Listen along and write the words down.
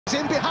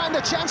In behind,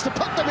 a chance to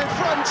put them in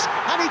front,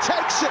 and he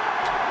takes it.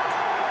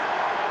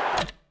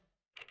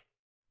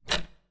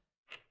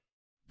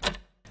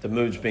 The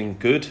mood's been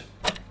good.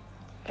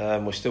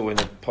 We're still in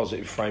a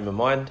positive frame of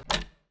mind.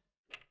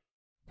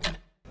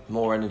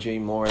 More energy,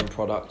 more end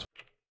product.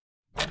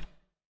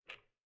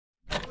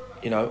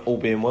 You know, all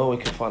being well, we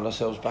can find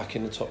ourselves back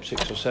in the top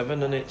 6 or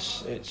 7, and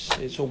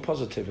it's all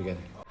positive again.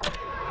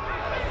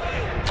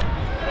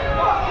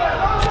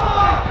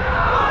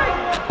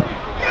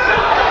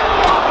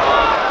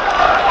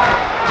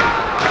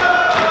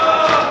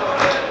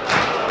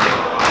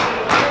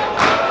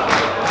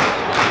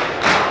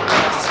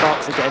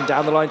 Again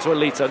down the line to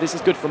Alito. This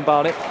is good from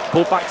Barnet.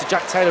 Pulled back to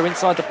Jack Taylor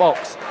inside the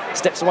box.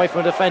 Steps away from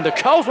a defender.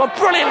 Curls one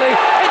brilliantly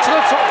into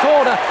the top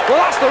corner. Well,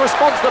 that's the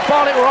response that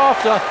Barnet were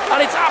after,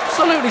 and it's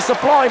absolutely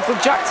sublime from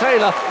Jack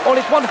Taylor on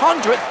his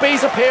 100th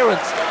Bees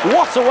appearance.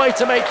 What a way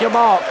to make your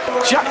mark.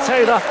 Jack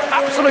Taylor,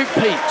 absolute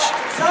peach.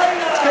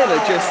 Taylor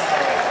just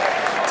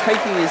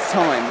taking his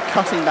time,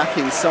 cutting back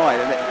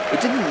inside, and it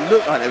didn't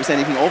look like there was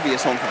anything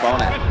obvious on for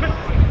Barnet.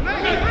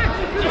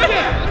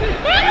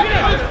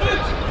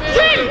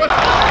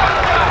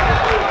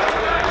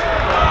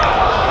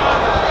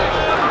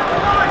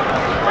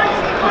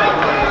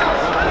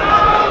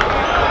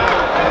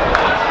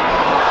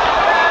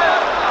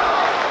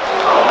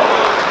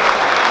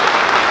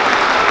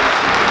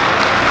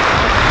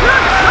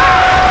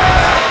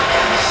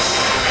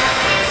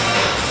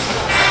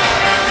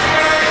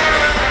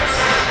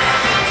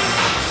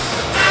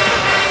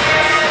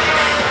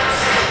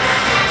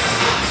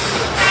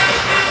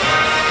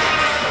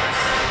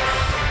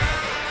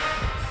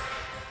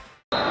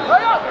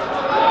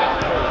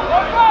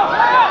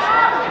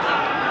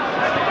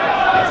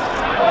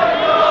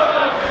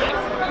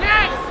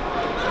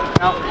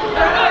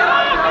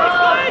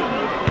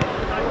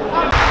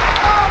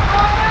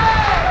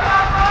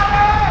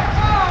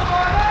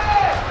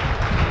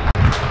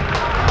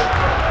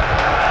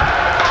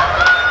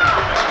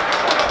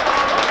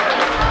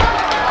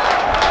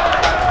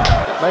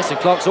 Mason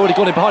Clark's already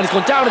gone in behind, he's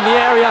gone down in the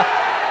area,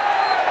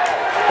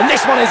 and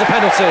this one is a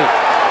penalty.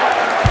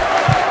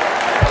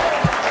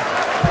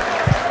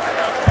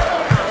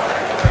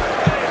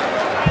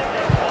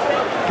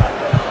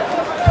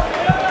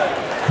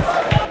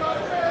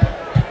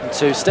 And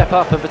to step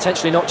up and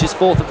potentially notch his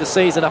 4th of the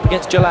season up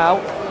against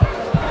Jalal.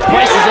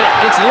 Places it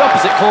into the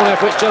opposite corner,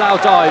 for which Jalal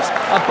dives,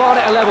 and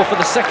Barnet are level for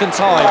the 2nd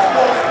time.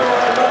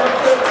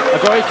 A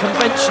very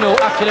conventional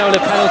Akinola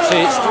penalty.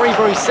 It's 3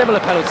 very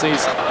similar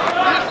penalties